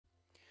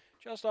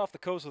Just off the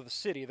coast of the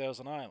city, there's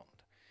an island.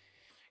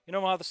 You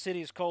know how the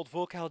city is called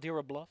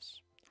Volcaldera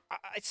Bluffs?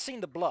 I've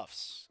seen the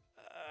bluffs.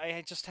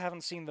 I just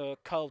haven't seen the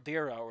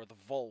caldera or the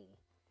vol.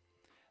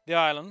 The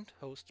island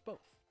hosts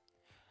both.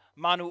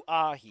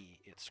 Manuahi,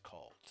 it's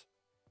called.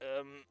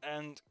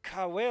 And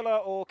Kawela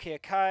o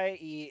Kekai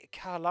y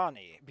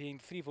Kalani being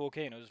the three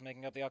volcanoes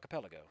making up the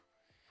archipelago.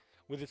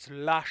 With its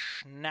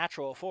lush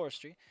natural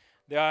forestry,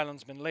 the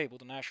island's been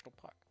labeled a national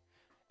park.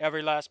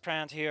 Every last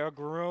plant here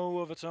grew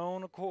of its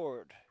own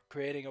accord,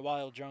 creating a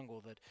wild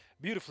jungle that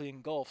beautifully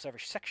engulfs every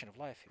section of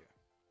life here.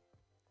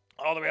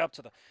 All the way up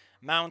to the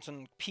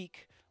mountain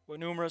peak, where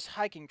numerous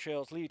hiking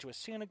trails lead to a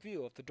scenic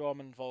view of the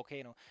dormant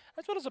volcano,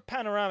 as well as a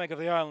panoramic of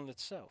the island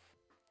itself.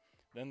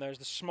 Then there's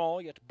the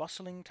small yet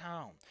bustling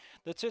town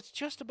that sits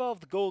just above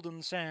the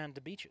golden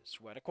sand beaches,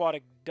 where the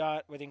aquatic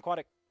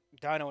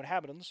dino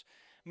inhabitants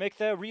make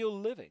their real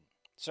living.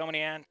 So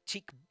many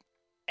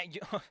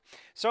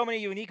so many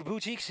unique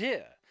boutiques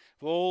here,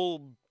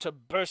 full to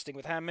bursting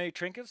with handmade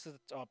trinkets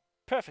that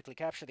perfectly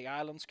capture the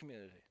island's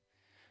community.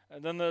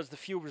 And then there's the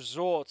few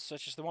resorts,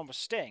 such as the one we're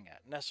staying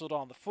at, nestled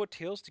on the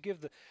foothills to give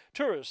the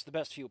tourists the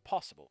best view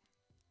possible.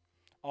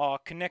 Our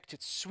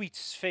connected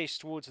suites face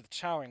towards the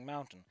towering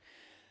mountain,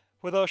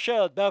 with our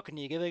shared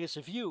balcony giving us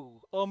a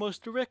view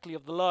almost directly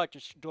of the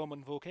largest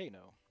dormant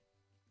volcano.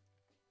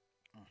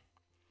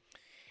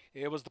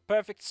 It was the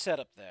perfect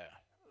setup there,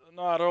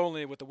 not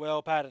only with the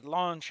well-padded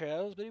lawn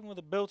chairs, but even with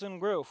a built-in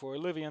grill for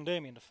Olivia and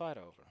Damien to fight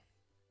over.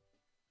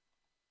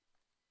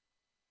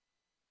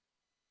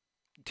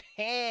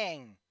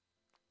 Dang!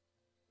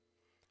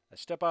 I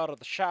step out of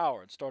the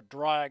shower and start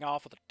drying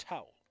off with a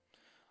towel.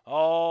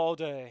 All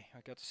day,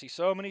 I got to see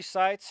so many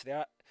sights.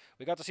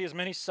 We got to see as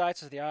many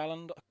sights as the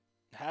island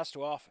has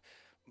to offer.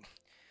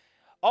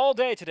 All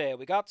day today,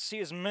 we got to see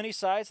as many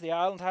sights the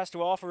island has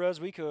to offer as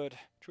we could.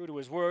 True to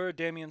his word,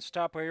 Damien's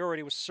top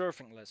priority was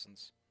surfing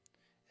lessons.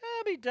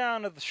 I'll be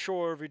down at the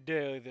shore every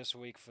day this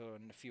week for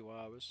a few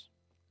hours.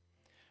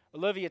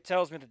 Olivia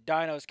tells me that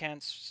dinos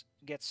can't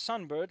get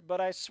sunburned, but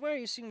I swear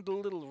he seemed a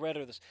little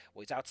redder this...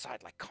 Well, he's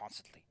outside, like,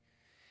 constantly.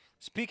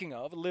 Speaking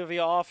of,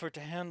 Olivia offered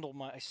to handle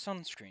my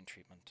sunscreen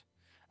treatment.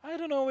 I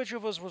don't know which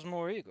of us was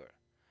more eager.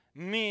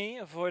 Me,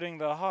 avoiding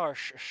the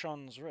harsh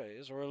sun's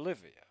rays, or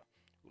Olivia,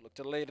 who looked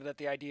elated at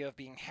the idea of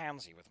being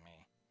handsy with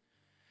me.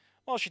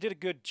 While she did a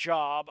good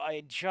job,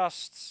 I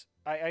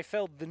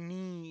felt the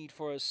need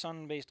for a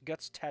sun-based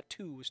guts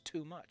tattoo was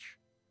too much.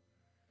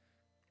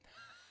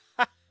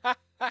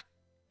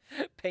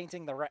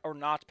 Painting the rat, or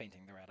not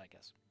painting the rat, I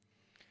guess.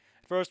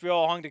 At first, we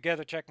all hung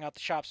together checking out the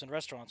shops and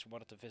restaurants we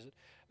wanted to visit,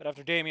 but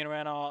after Damien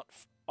ran out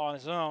on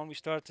his own, we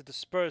started to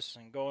disperse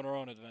and go on our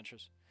own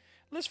adventures.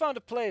 Liz found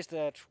a place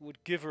that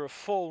would give her a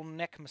full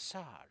neck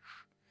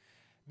massage.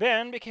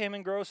 Ben became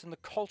engrossed in the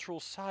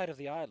cultural side of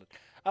the island.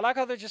 I like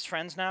how they're just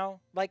friends now.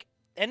 Like,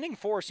 ending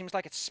 4 seems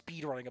like it's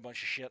speedrunning a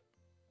bunch of shit.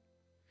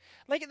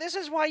 Like, this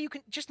is why you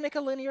can just make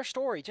a linear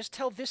story. Just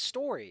tell this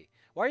story.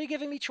 Why are you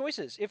giving me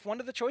choices if one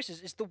of the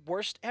choices is the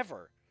worst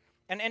ever?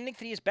 And ending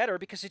 3 is better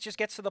because it just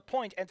gets to the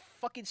point and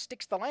fucking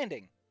sticks the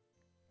landing.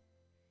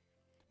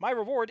 My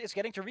reward is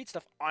getting to read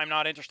stuff I'm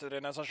not interested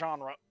in as a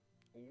genre.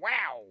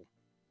 Wow!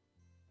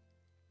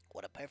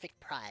 What a perfect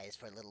prize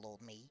for little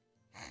old me.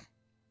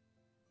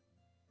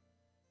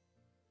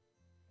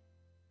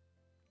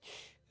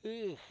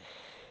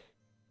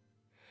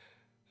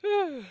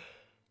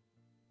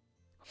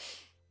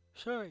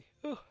 Sorry.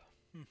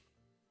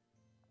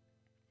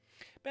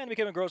 Ben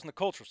became engrossed in the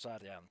cultural side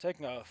of the island,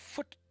 taking a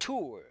foot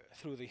tour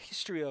through the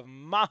history of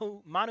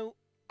Manuahi.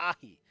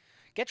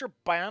 Get your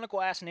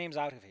bionicle ass names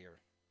out of here.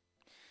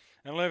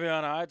 And Olivia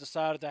and I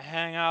decided to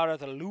hang out at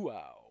the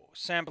luau,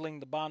 sampling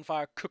the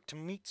bonfire cooked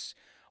meats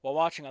while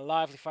watching a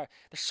lively fire.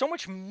 There's so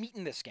much meat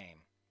in this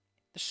game.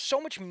 There's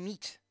so much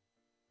meat.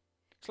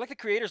 It's like the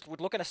creators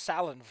would look at a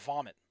salad and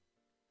vomit.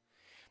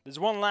 There's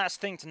one last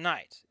thing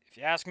tonight. If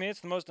you ask me,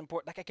 it's the most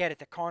important. Like, I get it,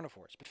 they're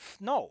carnivores. But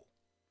no.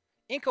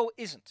 Inco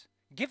isn't.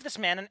 Give this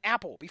man an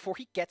apple before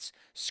he gets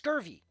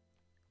scurvy.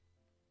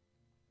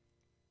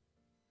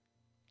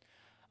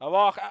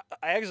 I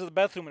exit the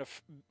bathroom in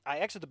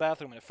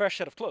a fresh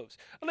set of clothes.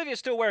 Olivia's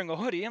still wearing a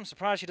hoodie. I'm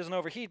surprised she doesn't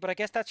overheat, but I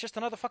guess that's just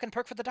another fucking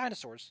perk for the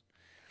dinosaurs.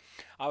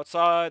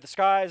 Outside, the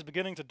sky is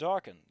beginning to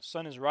darken. The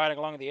sun is riding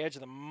along the edge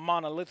of the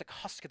monolithic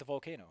husk of the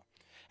volcano.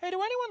 Hey,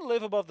 do anyone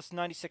live above this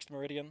 96th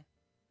meridian?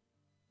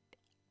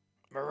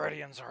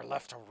 Meridians are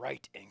left to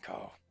right,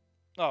 Inco.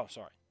 Oh,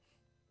 sorry.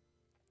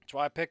 That's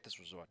why I picked this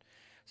resort.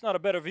 It's not a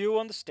better view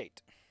on the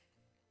state.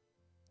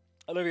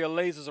 Olivia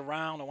lazes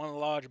around on one of the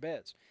large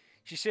beds.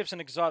 She sips an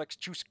exotic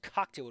juice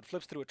cocktail and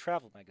flips through a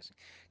travel magazine.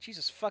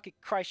 Jesus fucking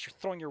Christ, you're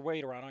throwing your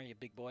weight around, aren't you,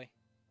 big boy?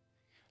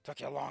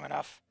 Took you long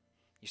enough?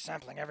 You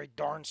sampling every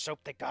darn soap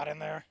they got in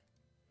there?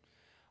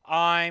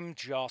 I'm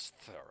just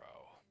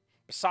thorough.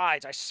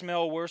 Besides, I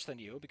smell worse than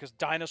you because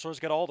dinosaurs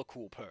get all the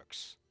cool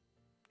perks.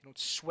 You don't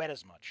sweat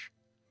as much.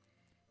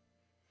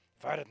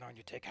 If I'd have known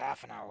you'd take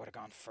half an hour, I would have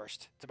gone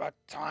first. It's about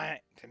time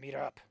to meet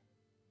up.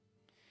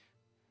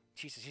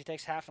 Jesus, he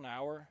takes half an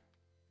hour?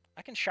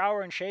 I can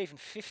shower and shave in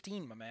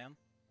 15, my man.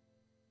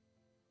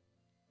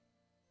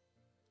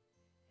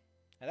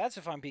 Now that's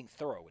if I'm being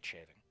thorough with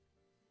shaving.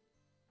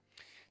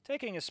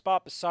 Taking a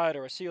spot beside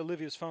her, I see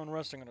Olivia's phone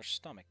resting on her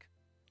stomach.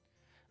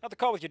 How'd the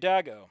call with your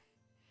dad go?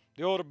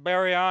 The older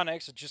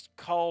baryonyx had just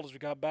called as we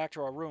got back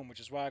to our room, which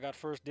is why I got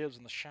first dibs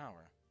in the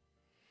shower.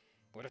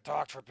 We'd have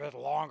talked for a bit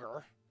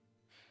longer.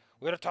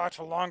 We'd have talked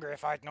for longer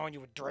if I'd known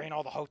you would drain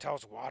all the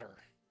hotel's water.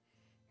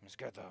 It was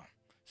good, though.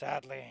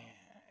 Sadly...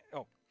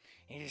 Oh,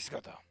 he's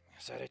good, though. He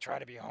said he'd try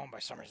to be home by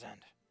summer's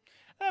end.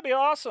 That'd be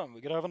awesome.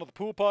 We could have another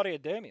pool party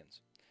at Damien's.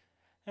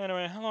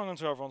 Anyway, how long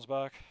until everyone's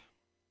back?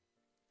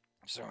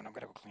 Soon. I'm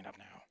gonna go clean up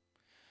now.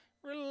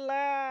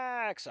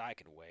 Relax. I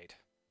can wait.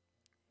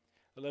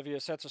 Olivia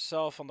sets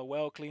herself on the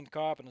well-cleaned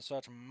carpet and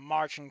starts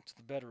marching to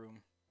the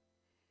bedroom.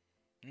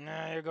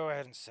 Nah, you go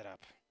ahead and sit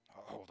up.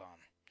 Oh, hold on.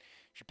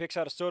 She picks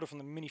out a soda from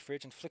the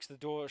mini-fridge and flicks the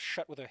door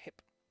shut with her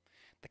hip.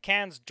 The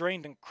can's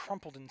drained and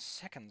crumpled in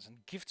seconds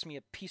and gifts me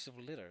a piece of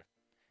litter.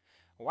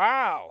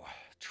 Wow!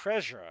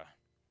 Treasure.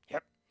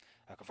 Yep.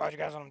 I'll confide you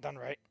guys when I'm done,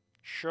 right?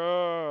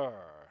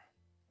 Sure.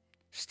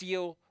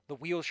 Steal the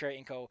wheelchair,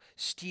 Inco.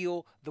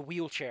 Steal the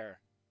wheelchair.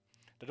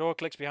 The door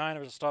clicks behind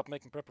her as I stop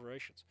making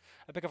preparations.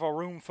 I pick up our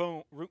room's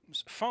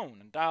phone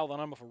and dial the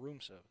number for room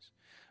service.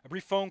 A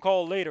brief phone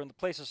call later, and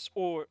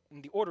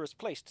the order is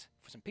placed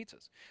for some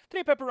pizzas.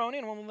 3 pepperoni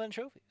and 1 with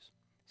anchovies.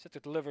 Set to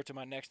deliver to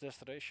my next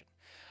destination.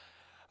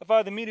 I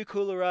find the mini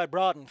cooler I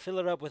brought and fill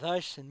it up with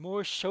ice and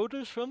more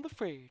sodas from the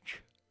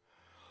fridge.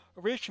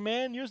 A rich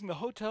man using the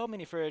hotel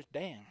mini fridge.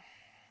 Damn.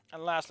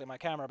 And lastly, my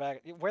camera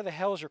bag. Where the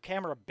hell has your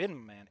camera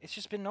been, man? It's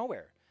just been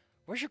nowhere.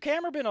 Where's your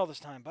camera been all this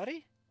time,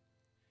 buddy?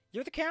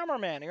 You're the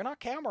cameraman. You're not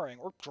cameraing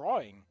or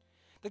drawing.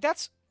 Like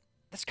that's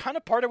kind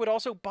of part of what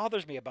also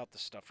bothers me about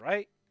this stuff,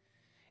 right?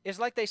 It's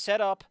like they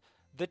set up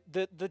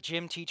the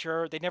gym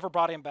teacher. They never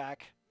brought him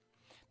back.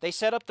 They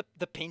set up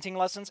the painting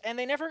lessons, and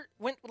they never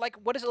went, like,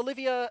 what is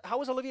Olivia,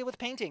 how is Olivia with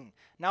painting?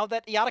 Now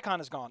that Yatakan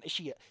is gone, is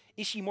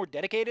she more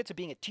dedicated to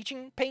being a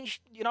teaching paint,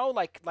 you know,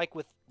 like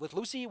with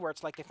Lucy, where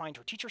it's like they find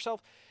her teacher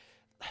self?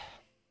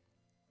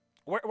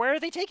 Where are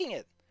they taking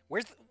it?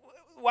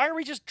 Why are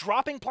we just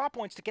dropping plot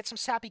points to get some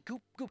sappy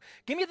goop?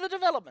 Give me the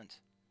development.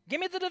 Give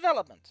me the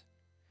development.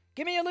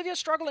 Give me Olivia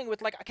struggling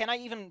with, like, can I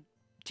even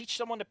teach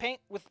someone to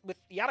paint with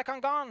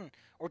Yatakan gone?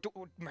 Or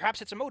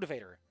perhaps it's a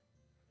motivator.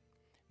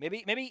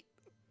 Maybe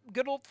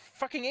good old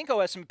fucking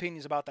Inco has some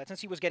opinions about that,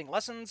 since he was getting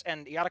lessons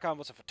and Yatakan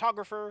was a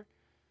photographer.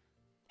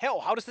 Hell,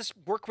 how does this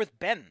work with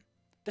Ben?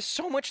 There's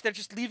so much they're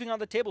just leaving on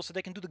the table so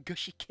they can do the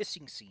gushy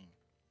kissing scene.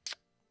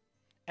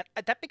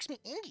 And that makes me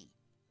ingy.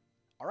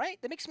 Alright?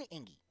 That makes me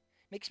ingy.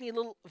 Makes me a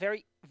little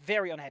very,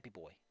 very unhappy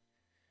boy.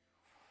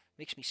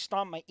 Makes me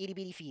stomp my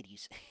itty-bitty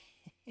feeties.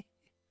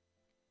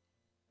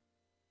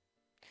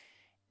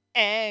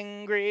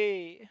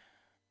 Angry.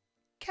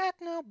 Cat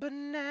no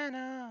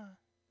banana.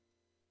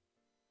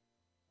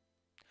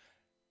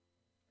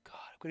 God,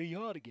 I'm gonna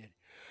yawn again.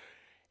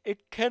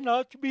 It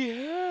cannot be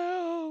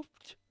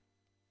helped.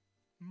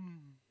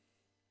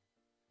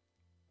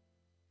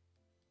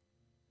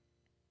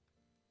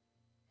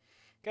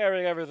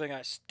 Carrying everything,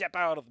 I step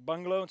out of the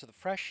bungalow into the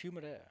fresh,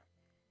 humid air.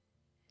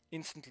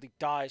 Instantly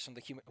dies from the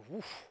humid...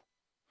 Oof.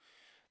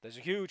 There's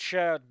a huge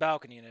shared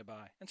balcony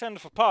nearby, intended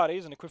for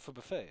parties and equipped for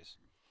buffets.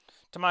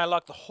 To my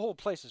luck, the whole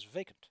place is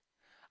vacant.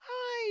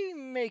 I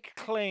make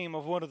claim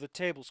of one of the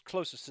tables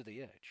closest to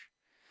the edge.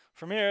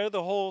 From here,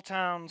 the whole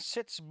town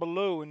sits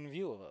below in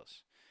view of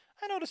us.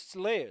 I notice its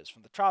layers,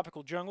 from the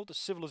tropical jungle to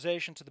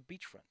civilization to the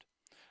beachfront.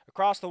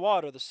 Across the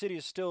water, the city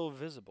is still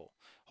visible.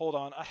 Hold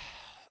on,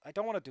 I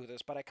don't want to do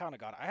this, but I kind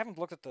of got it. I haven't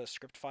looked at the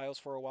script files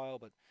for a while,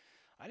 but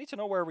I need to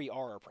know where we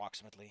are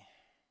approximately.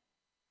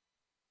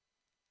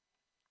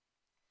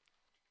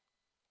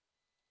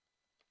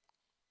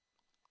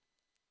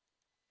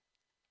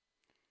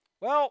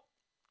 Well,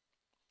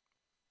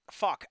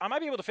 fuck. I might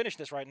be able to finish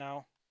this right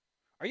now.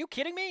 Are you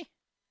kidding me?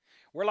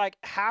 We're like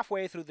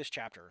halfway through this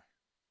chapter.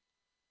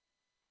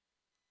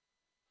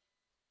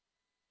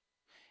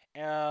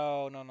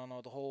 Oh,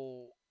 no. The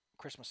whole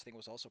Christmas thing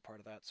was also part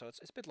of that, so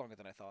it's a bit longer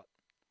than I thought.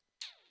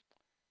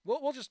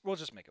 We'll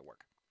just make it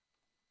work.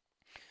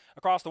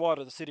 Across the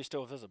water, the city's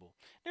still visible.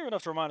 Near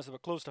enough to remind us that we're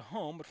close to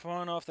home, but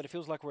far enough that it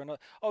feels like we're in a...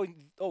 Oh,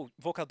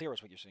 Volcaldera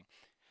is what you're seeing.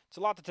 It's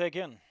a lot to take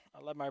in.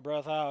 I let my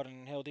breath out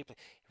and inhale deeply.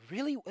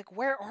 Really? Like,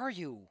 where are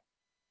you?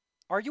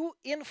 Are you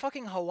in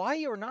fucking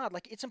Hawaii or not?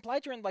 Like, it's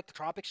implied you're in, like, the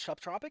tropics,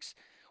 subtropics.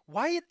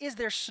 Why is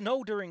there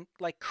snow during,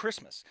 like,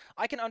 Christmas?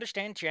 I can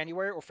understand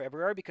January or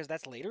February because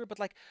that's later, but,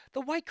 like,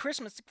 the white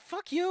Christmas,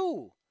 fuck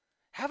you.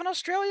 Have an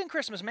Australian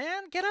Christmas,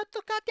 man. Get out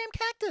the goddamn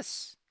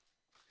cactus.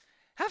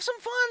 Have some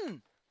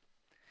fun.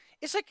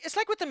 It's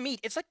like with the meat.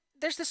 It's like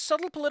there's this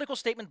subtle political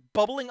statement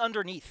bubbling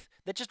underneath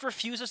that just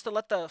refuses to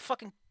let the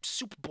fucking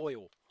soup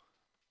boil.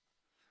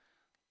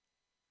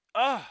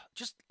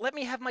 Just let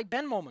me have my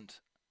Ben moment.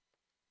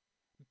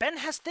 Ben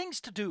has things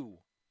to do.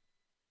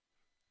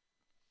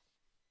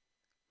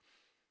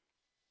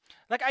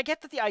 Like, I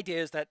get that the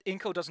idea is that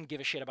Inco doesn't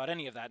give a shit about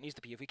any of that. He's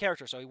the POV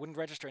character, so he wouldn't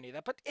register any of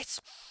that. But it's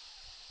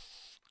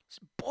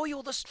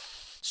boil the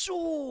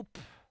soup.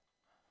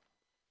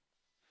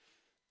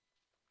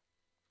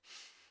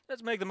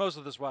 Let's make the most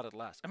of this while it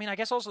lasts. I mean, I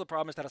guess also the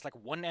problem is that it's like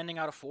one ending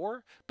out of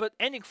 4, but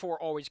ending 4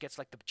 always gets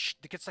like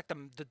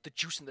the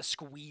juice and the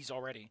squeeze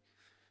already.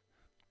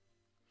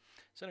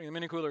 Setting the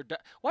mini cooler.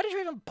 Why did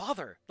you even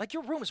bother? Like,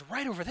 your room is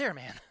right over there,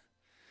 man.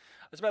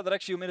 It's about the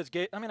next few minutes.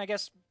 I mean, I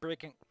guess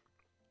breaking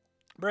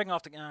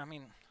off the. I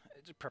mean,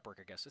 it's prep work.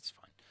 I guess it's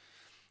fine.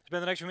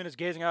 Spend the next few minutes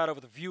gazing out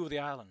over the view of the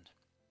island.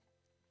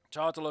 It's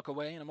hard to look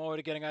away, and I'm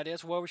already getting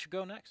ideas for where we should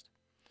go next.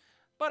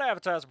 But I have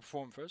a task to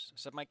perform first.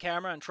 Set my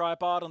camera and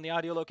tripod on the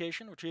ideal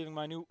location, retrieving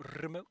my new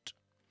remote.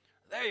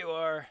 There you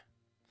are.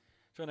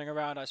 Turning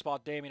around, I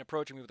spot Damien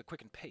approaching me with a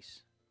quickened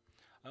pace.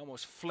 I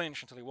almost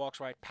flinch until he walks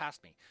right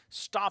past me,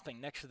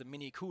 stopping next to the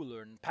mini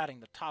cooler and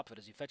patting the top of it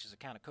as he fetches a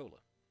can of cola.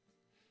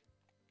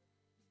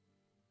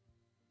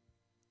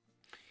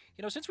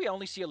 You know, since we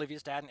only see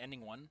Olivia's dad in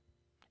ending 1,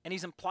 and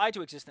he's implied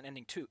to exist in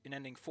ending 2, in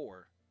ending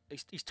 4,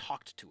 he's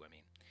talked to, I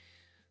mean.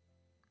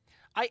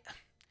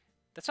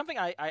 That's something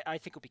I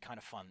think would be kind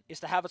of fun,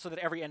 is to have it so that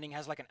every ending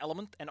has like an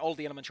element, and all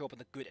the elements show up in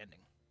the good ending.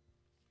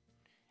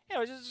 You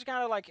know, it's just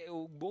kind of like,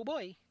 oh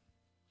boy.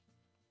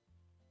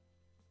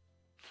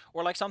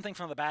 Or like something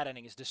from the bad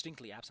ending is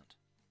distinctly absent.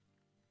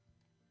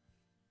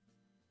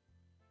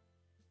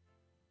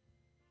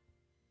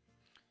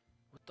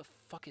 What the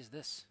fuck is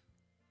this?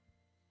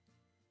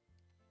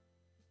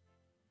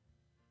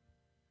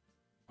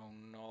 Oh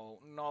no,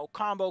 no,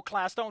 combo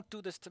class, don't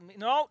do this to me.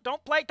 No,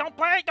 don't play, don't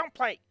play, don't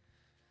play!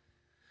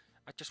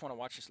 I just want to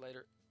watch this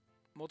later.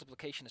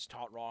 Multiplication is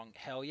taught wrong.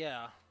 Hell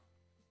yeah.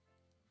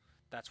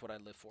 That's what I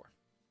live for.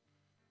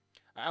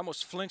 I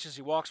almost flinch as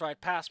he walks right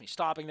past me,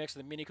 stopping next to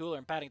the mini cooler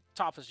and patting the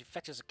top as he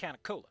fetches a can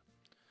of cola.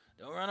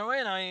 Don't run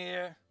away now,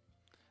 you.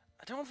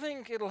 I don't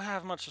think it'll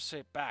have much to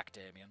say back,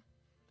 Damien.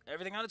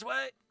 Everything on its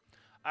way?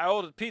 I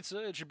ordered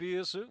pizza, it should be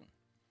here soon.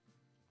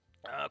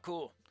 Ah,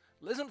 cool.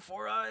 Listen,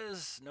 Four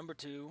Eyes, number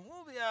 2.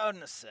 We'll be out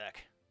in a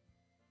sec.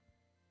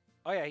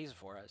 Oh yeah, he's a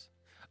Four Eyes.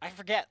 I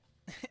forget.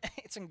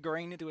 It's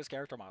ingrained into his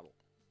character model.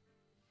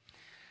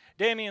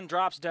 Damien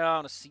drops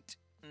down a seat,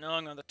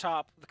 gnawing on the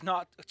top.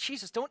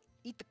 Jesus, don't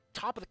eat the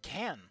top of the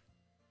can.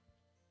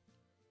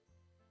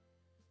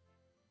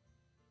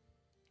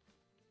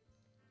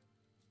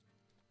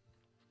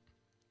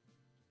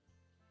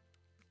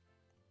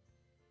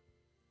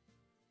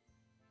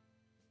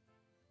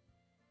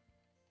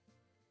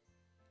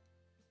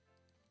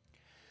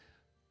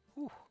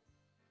 Ooh.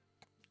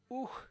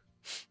 Ooh.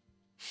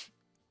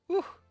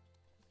 Ooh.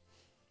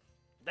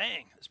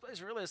 Dang, this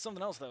place really is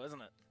something else, though, isn't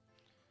it?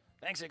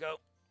 Thanks, Inco.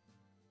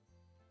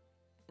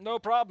 No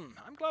problem.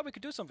 I'm glad we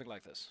could do something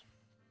like this.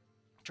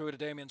 True to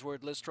Damien's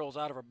word, Liz strolls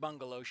out of her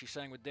bungalow she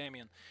sang with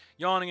Damien,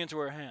 yawning into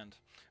her hand.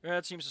 Her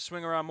head seems to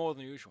swing around more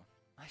than usual.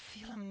 I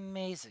feel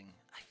amazing.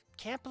 I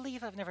can't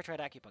believe I've never tried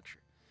acupuncture.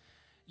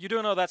 You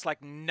do know that's like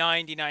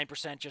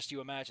 99% just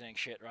you imagining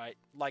shit, right?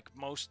 Like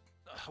most...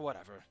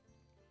 whatever.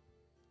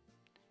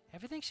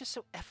 Everything's just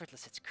so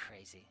effortless, it's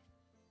crazy.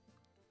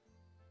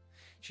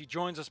 She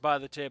joins us by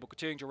the table,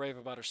 continuing to rave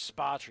about her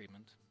spa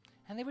treatment.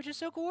 And they were just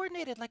so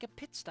coordinated, like a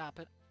pit stop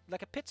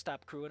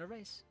crew in a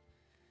race.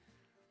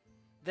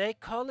 They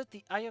call it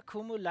the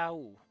Ayakumu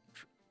Lau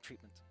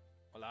treatment.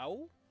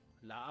 Lau?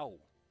 Lau.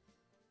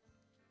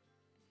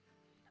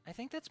 I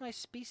think that's my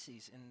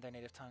species in their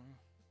native tongue.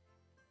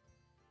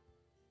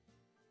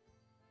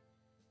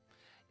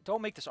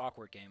 Don't make this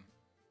awkward, game.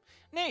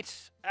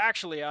 Nate!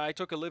 Actually, I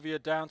took Olivia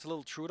down to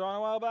Little Trudon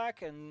a while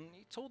back, and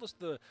he told us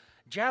the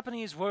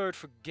Japanese word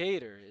for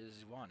gator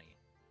is Wani.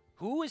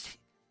 Who is he?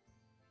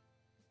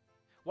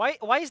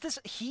 Why is this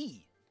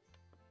he?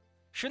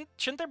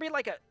 Shouldn't there be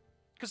like a...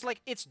 Because,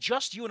 like, it's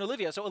just you and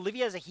Olivia, so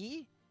Olivia is a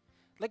he?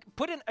 Like,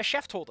 put in... A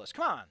chef told us,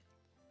 come on.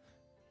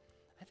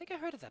 I think I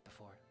heard of that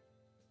before.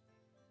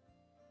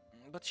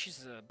 But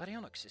she's a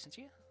baryonyx, isn't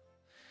she?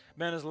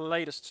 Ben is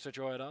latest to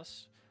join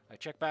us. I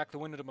check back the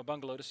window to my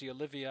bungalow to see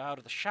Olivia out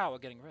of the shower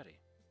getting ready.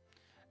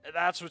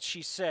 That's what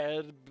she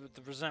said, but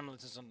the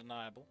resemblance is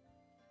undeniable.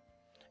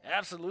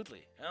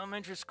 Absolutely.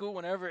 Elementary school,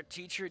 whenever a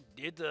teacher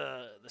did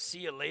the see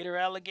you later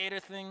alligator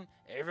thing,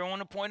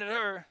 everyone appointed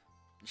her.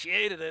 And she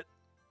hated it.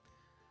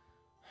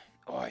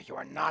 Oh, you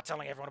are not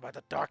telling everyone about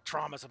the dark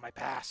traumas of my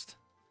past.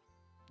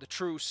 The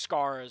true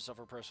scars of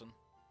her person.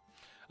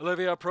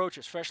 Olivia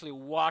approaches, freshly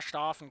washed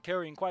off and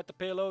carrying quite the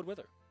payload with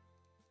her.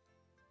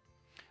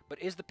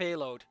 But is the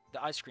payload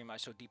the ice cream I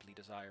so deeply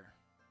desire?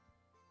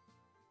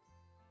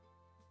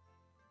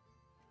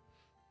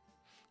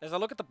 As I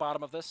look at the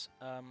bottom of this,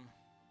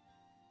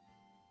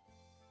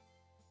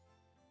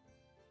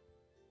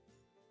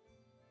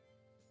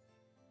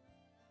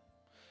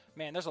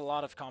 man, there's a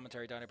lot of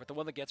commentary down here, but the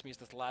one that gets me is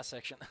this last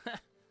section.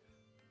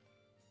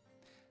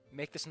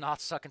 Make this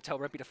not suck and tell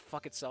Rippy to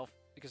fuck itself,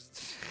 because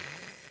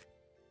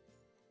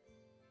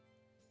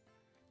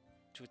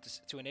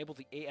to enable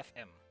the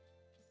AFM,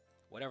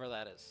 whatever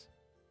that is.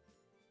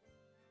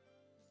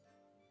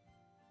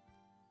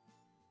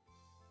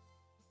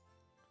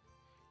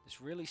 This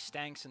really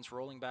stanks since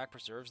rolling back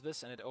preserves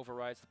this and it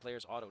overrides the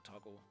player's auto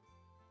toggle.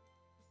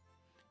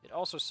 It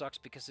also sucks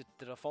because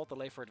the default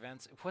delay for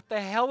advance... What the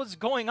hell is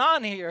going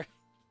on here?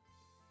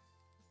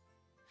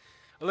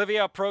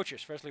 Olivia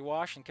approaches, freshly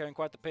washed and carrying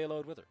quite the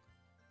payload with her.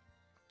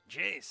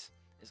 Jeez,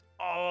 is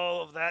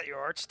all of that your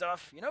art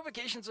stuff? You know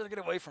vacations are to get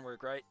away from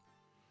work, right?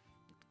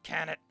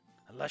 Can it?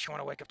 Unless you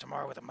want to wake up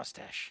tomorrow with a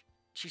mustache.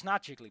 She's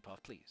not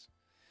Jigglypuff, please.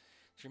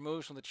 She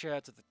moves from the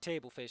chair to the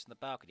table facing the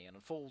balcony and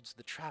unfolds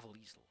the travel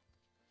easel.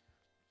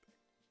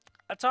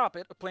 Atop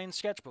it, a plain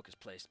sketchbook is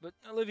placed, but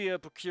Olivia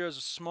procures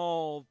a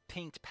small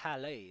paint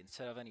palette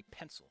instead of any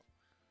pencil.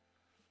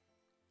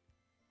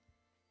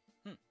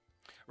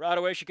 Right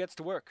away, she gets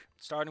to work,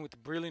 starting with the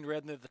brilliant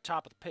red near the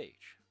top of the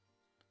page.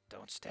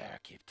 Don't stare,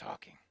 keep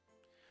talking.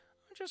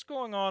 I'm just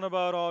going on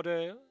about our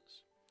days.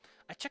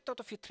 I checked out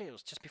a few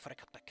trails just before I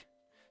got back.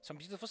 Some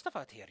beautiful stuff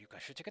out here, you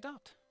guys should check it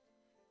out.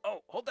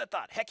 Oh, hold that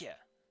thought, heck yeah.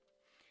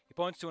 He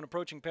points to an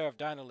approaching pair of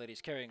dino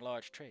ladies carrying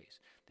large trays.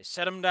 They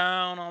set them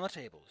down on the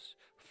tables.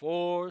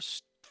 4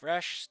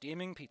 fresh,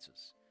 steaming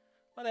pizzas.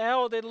 Why the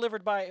hell are they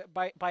delivered by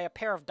a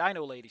pair of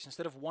dino ladies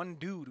instead of one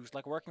dude who's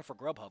like working for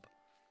Grubhub?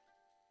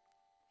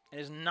 And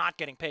is not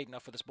getting paid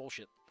enough for this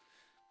bullshit.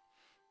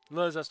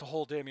 Liz has to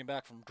hold Damien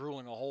back from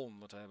drooling a hole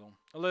in the table.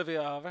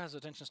 Olivia, however, has her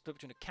attention split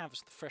between the canvas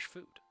and the fresh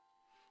food.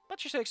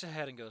 But she shakes her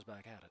head and goes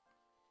back at it.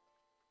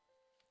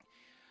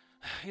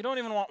 You don't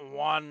even want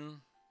one.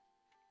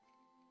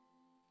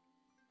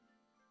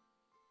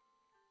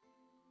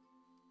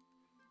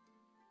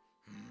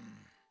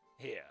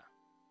 Here.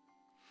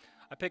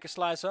 I pick a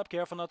slice up,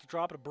 careful not to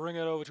drop it, and bring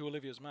it over to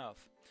Olivia's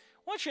mouth.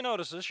 Once she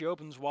notices, she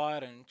opens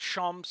wide and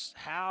chomps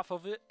half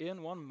of it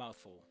in one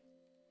mouthful.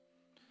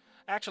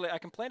 Actually, I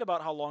complained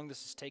about how long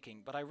this is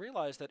taking, but I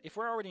realized that if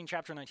we're already in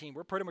Chapter 19,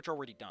 we're pretty much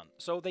already done.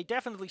 So they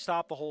definitely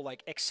stopped the whole,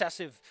 like,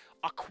 excessive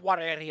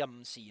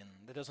aquarium scene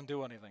that doesn't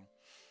do anything.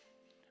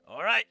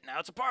 Alright, now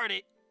it's a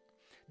party.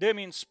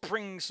 Damien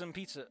springs some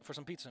pizza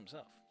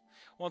himself.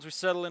 Once we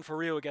settle in for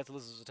real, we get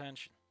Liz's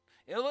attention.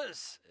 Hey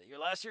Liz, your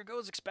last year go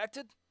as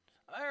expected?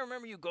 I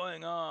remember you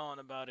going on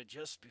about it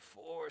just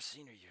before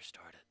senior year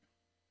started.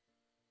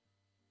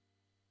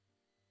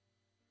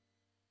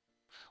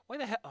 Why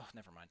the hell? Oh,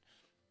 never mind.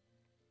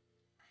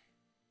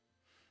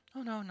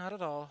 Oh no, not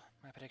at all.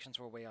 My predictions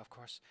were way off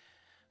course.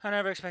 I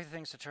never expected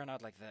things to turn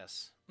out like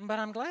this. But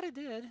I'm glad it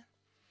did.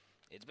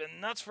 It's been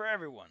nuts for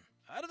everyone.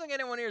 I don't think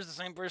anyone here is the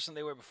same person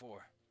they were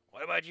before.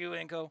 What about you,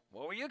 Inco?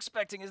 What were you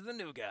expecting as the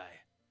new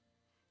guy?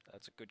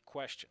 That's a good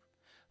question.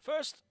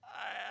 First,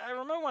 I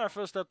remember when I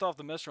first stepped off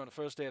the Mister on the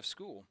first day of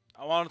school.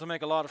 I wanted to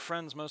make a lot of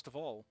friends most of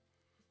all.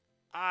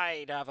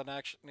 I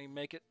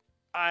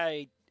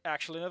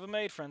actually never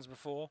made friends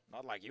before.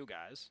 Not like you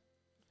guys.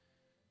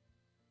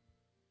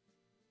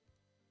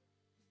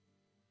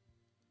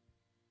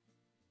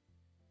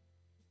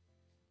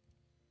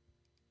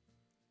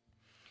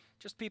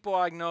 Just people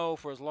I know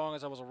for as long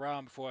as I was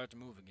around before I had to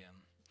move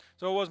again.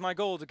 So it was my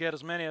goal to get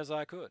as many as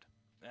I could.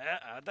 Yeah,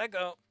 how'd that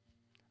go?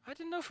 I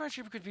didn't know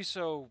friendship could be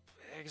so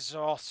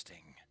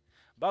exhausting.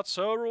 But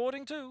so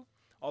rewarding too.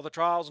 All the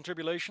trials and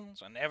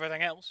tribulations and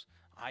everything else.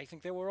 I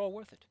think they were all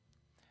worth it.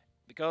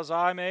 Because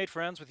I made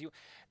friends with you.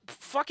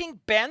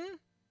 Fucking Ben?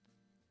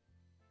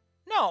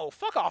 No,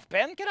 fuck off,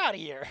 Ben. Get out of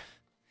here.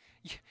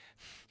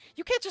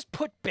 You can't just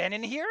put Ben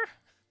in here.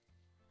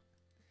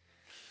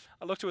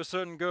 I look to a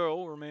certain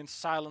girl, who remains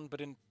silent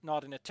but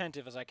not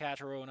inattentive as I catch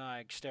her own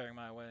eye staring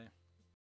my way.